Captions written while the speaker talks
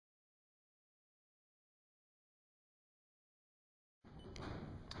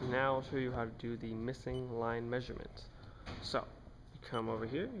now I'll show you how to do the missing line measurement. So, you come over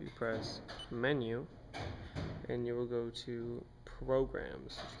here, you press Menu, and you will go to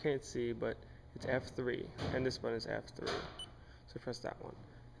Programs. You can't see, but it's F3, and this one is F3. So press that one.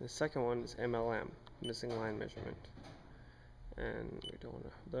 And the second one is MLM, missing line measurement. And we don't want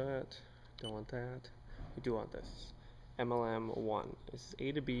that, don't want that, we do want this. MLM1. This is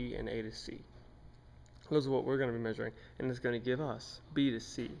A to B and A to C. Those are what we're going to be measuring, and it's going to give us B to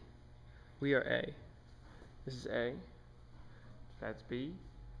C. We are A. This is A. That's B.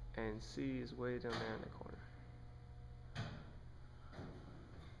 And C is way down there in the corner.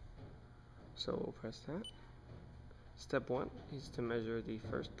 So we'll press that. Step 1 is to measure the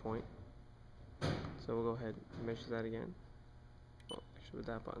first point. So we'll go ahead and measure that again. Well, actually with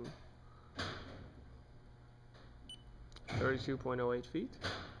that button. 32.08 feet.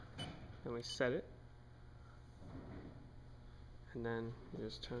 And we set it. And then we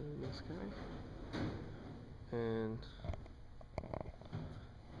just turn this guy. And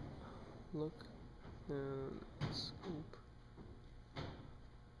look. And scoop.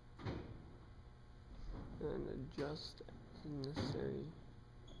 And adjust as necessary.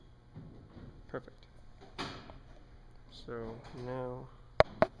 Perfect. So now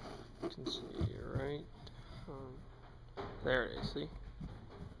you can see right there it is. See,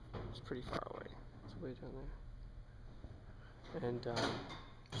 it's pretty far away. It's way down there. And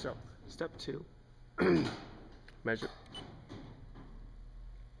so step 2, measure.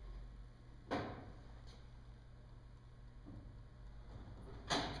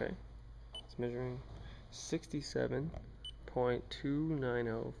 Okay, it's measuring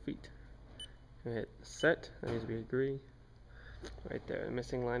 67.290 feet. We hit set, that means we agree. Right there, the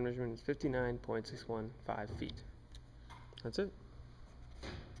missing line measurement is 59.615 feet. That's it.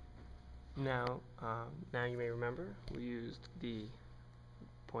 Now you may remember we used the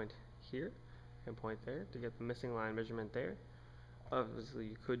point here and point there to get the missing line measurement there. Obviously,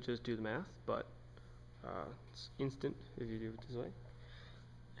 you could just do the math, but it's instant if you do it this way.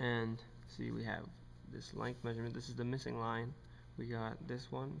 And see, we have this length measurement. This is the missing line. We got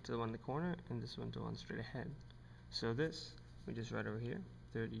this one to the one in the corner and this one to the one straight ahead. So this, we just write over here,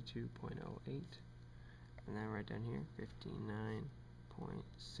 32.08, and then right down here,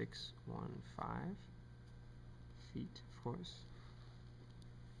 59.615 feet, of course,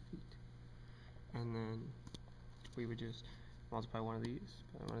 feet. And then we would just multiply one of these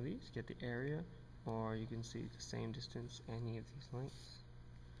by one of these, get the area, or you can see the same distance any of these lengths.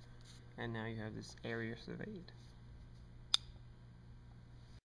 And now you have this area surveyed.